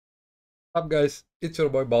Up guys, it's your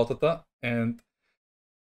boy Baltataa, and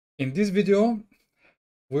in this video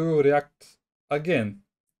we will react again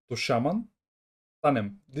to SHAMAN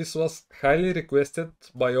ВСТАНЕМ. This was highly requested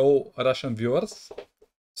by all Russian viewers,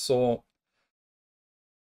 so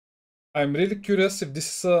I'm really curious if this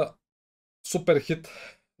is a super hit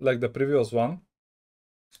like the previous one.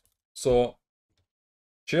 So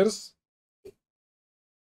cheers,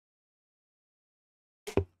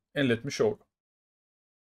 and let me show you.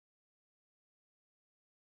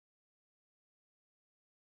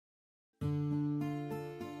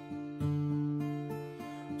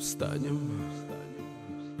 Встанем,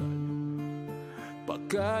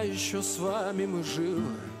 пока еще с вами мы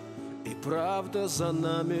живы, и правда за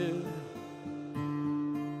нами.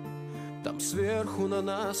 Там сверху на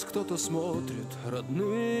нас кто-то смотрит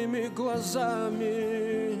родными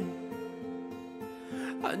глазами.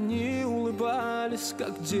 Они улыбались,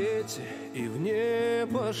 как дети, и в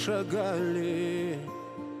небо шагали.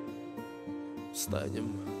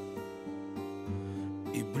 Встанем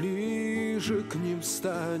и ближе к ним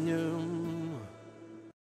станем.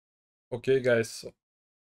 Okay guys, so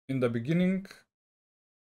in the beginning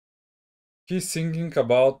he's singing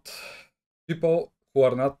about people who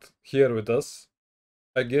are not here with us.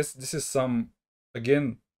 I guess this is some,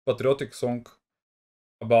 again, patriotic song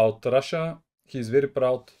about Russia. He's very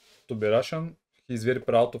proud to be Russian. He's very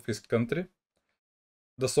proud of his country.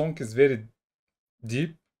 The song is very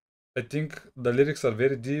deep. I think the lyrics are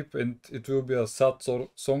very deep and it will be a sad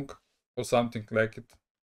song or something like it.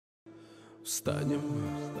 Встанем,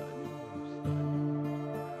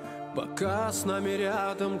 пока с нами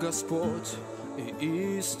рядом Господь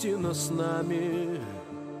и истина с нами.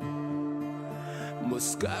 Мы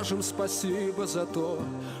скажем спасибо за то,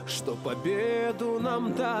 что победу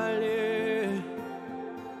нам дали,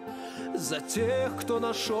 за тех, кто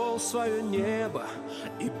нашел свое небо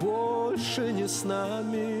и больше не с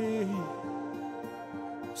нами.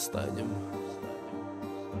 Встанем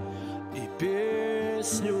и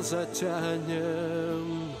песню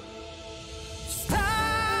затянем. Встанем,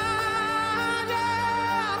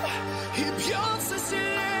 и бьется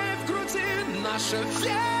сильнее в груди наша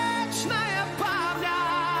вечная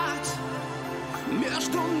память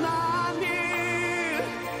между нами.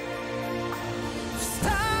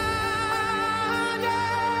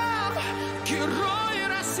 Герои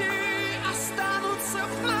России останутся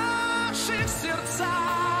в наших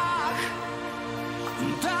сердцах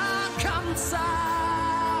до конца.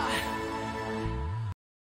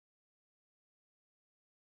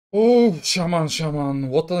 Oh, Shaman,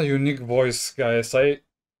 what a unique voice, guys. I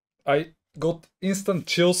got instant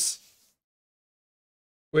chills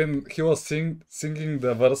when he was singing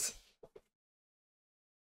the verse.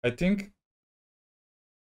 I think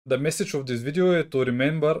the message of this video is to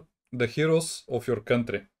remember the heroes of your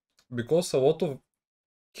country, because a lot of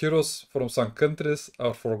heroes from some countries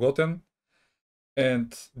are forgotten,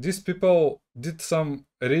 and these people did some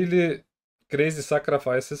really crazy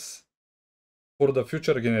sacrifices for the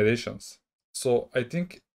future generations. So I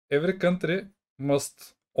think every country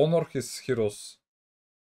must honor his heroes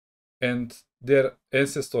and their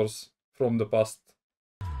ancestors from the past.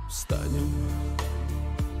 Встанем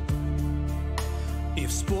и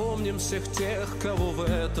вспомним всех тех, кого в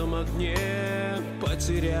этом огне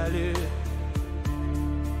потеряли,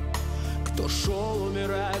 кто шел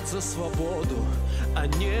умирать за свободу, а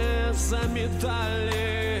не за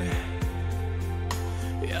медали.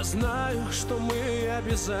 Я знаю, что мы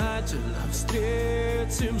обязательно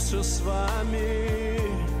встретимся с вами.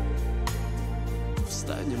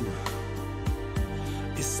 Встанем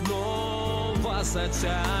и снова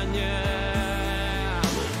затянем.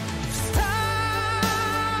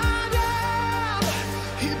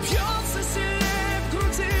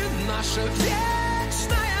 Наша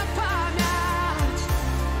вечная память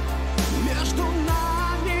между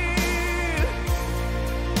нами.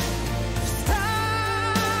 Встанем,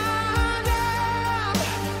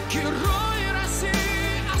 герои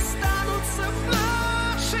России останутся в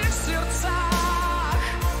наших сердцах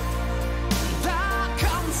до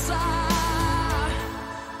конца.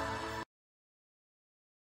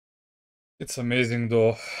 It's amazing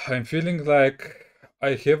though. I'm feeling like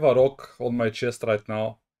I have a rock on my chest right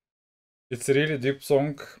now. It's a really deep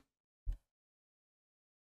song.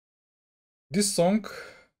 This song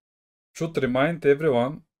should remind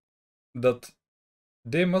everyone that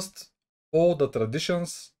they must follow the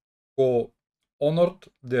traditions who honored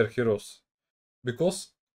their heroes.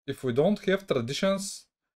 Because if we don't have traditions,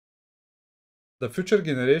 the future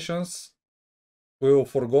generations will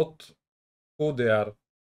forget who they are.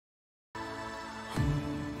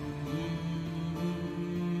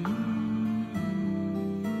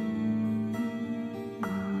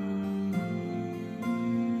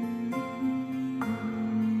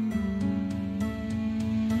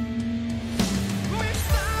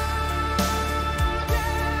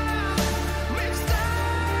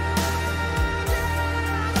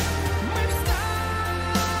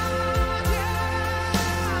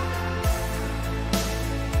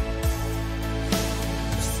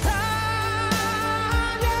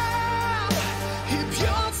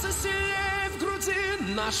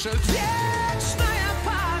 наша вечная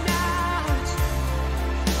память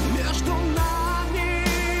между нами.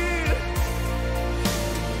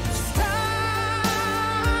 Встанем,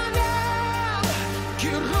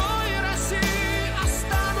 герои России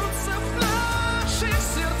останутся в наших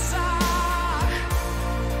сердцах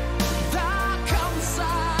до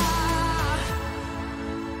конца.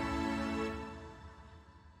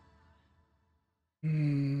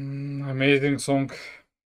 Amazing song.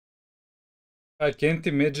 I can't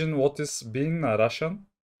imagine what is being a Russian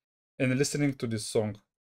and listening to this song.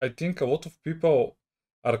 I think a lot of people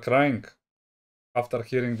are crying after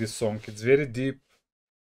hearing this song. It's very deep.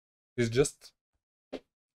 It's just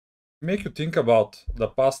make you think about the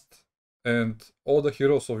past and all the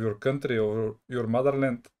heroes of your country or your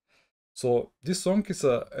motherland. So this song is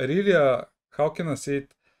really how can I say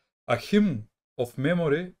it, a hymn of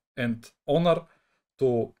memory and honor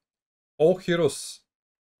to all heroes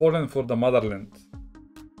fallen for the motherland.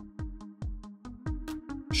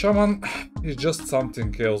 Shaman is just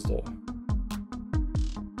something else though.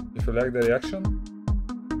 If you like the reaction,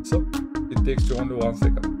 so it takes you only 1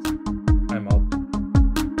 second.